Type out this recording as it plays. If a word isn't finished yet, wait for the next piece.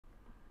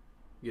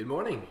Good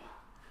morning.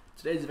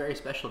 Today's a very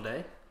special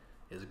day.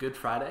 It's Good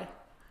Friday.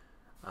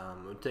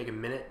 We'll take a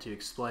minute to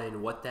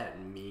explain what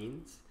that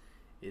means.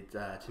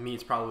 To me,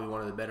 it's probably one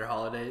of the better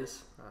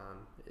holidays.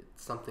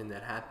 It's something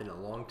that happened a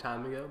long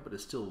time ago, but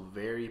it's still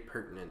very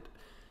pertinent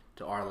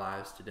to our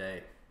lives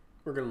today.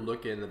 We're going to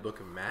look in the book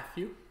of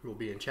Matthew. We'll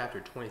be in chapter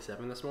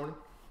 27 this morning.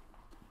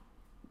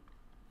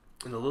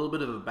 And a little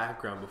bit of a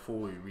background before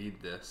we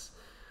read this.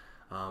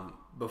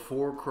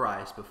 Before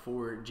Christ,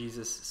 before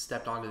Jesus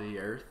stepped onto the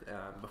earth,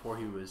 before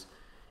he was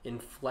in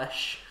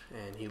flesh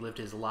and he lived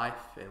his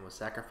life and was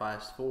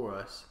sacrificed for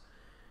us,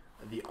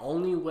 the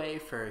only way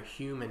for a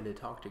human to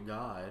talk to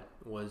God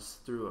was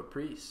through a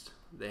priest.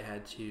 They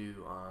had to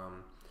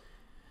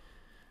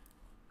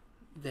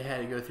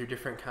go through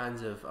different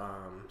kinds of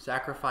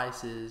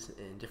sacrifices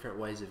and different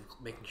ways of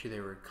making sure they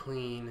were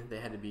clean.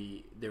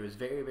 There was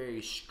very,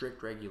 very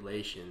strict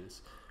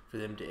regulations for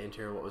them to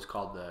enter what was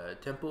called the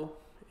temple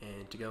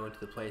and to go into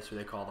the place where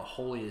they call the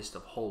holiest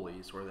of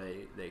holies, where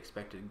they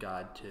expected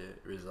God to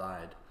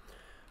reside.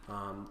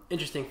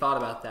 Interesting thought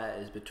about that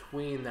is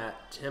between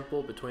that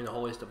temple, between the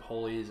holiest of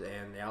holies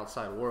and the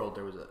outside world,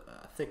 there was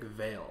a thick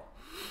veil.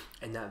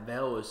 And that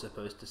veil was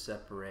supposed to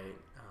separate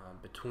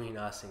between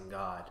us and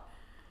God.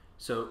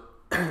 So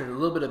a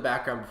little bit of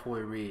background before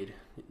we read.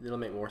 It'll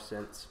make more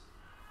sense.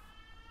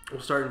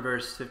 We'll start in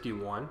verse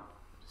 51. It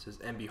says,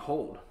 "And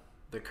behold,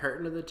 the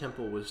curtain of the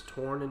temple was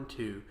torn in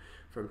two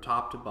from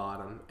top to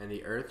bottom, and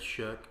the earth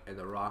shook, and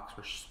the rocks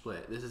were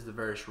split." This is the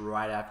verse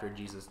right after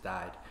Jesus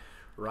died,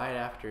 right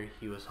after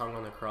he was hung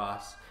on the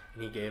cross,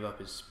 and he gave up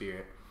his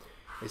spirit.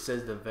 It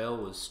says the veil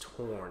was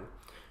torn,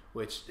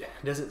 which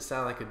doesn't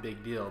sound like a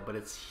big deal, but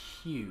it's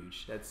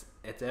huge. It's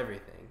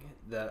everything.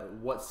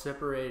 What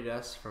separated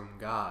us from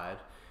God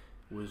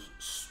was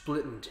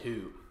split in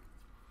two.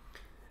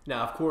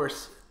 Now, of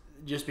course,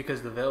 just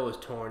because the veil was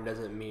torn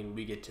doesn't mean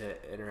we get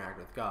to interact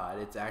with God.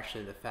 It's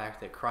actually the fact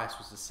that Christ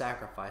was the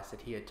sacrifice,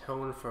 that he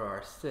atoned for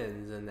our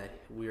sins, and that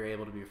we are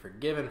able to be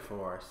forgiven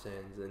for our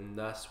sins, and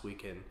thus we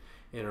can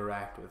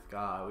interact with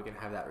God. We can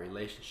have that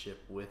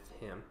relationship with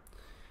him.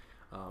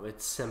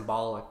 It's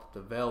symbolic that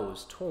the veil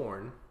was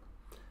torn,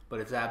 but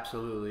it's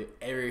absolutely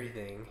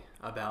everything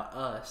about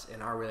us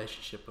and our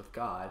relationship with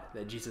God.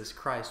 That Jesus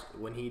Christ,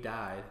 when he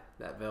died,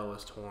 that veil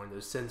was torn.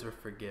 Those sins were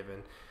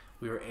forgiven.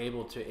 We were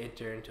able to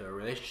enter into a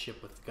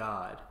relationship with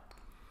God.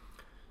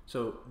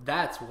 So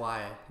that's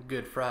why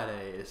Good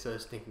Friday is so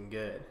stinking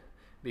good,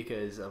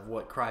 because of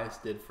what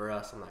Christ did for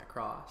us on that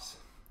cross.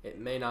 It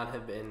may not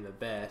have been the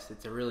best.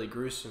 It's a really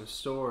gruesome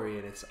story,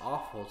 and it's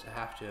awful to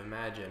have to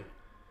imagine,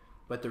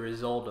 but the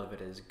result of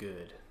it is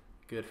good.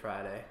 Good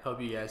Friday.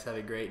 Hope you guys have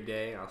a great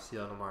day. I'll see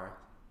you all tomorrow.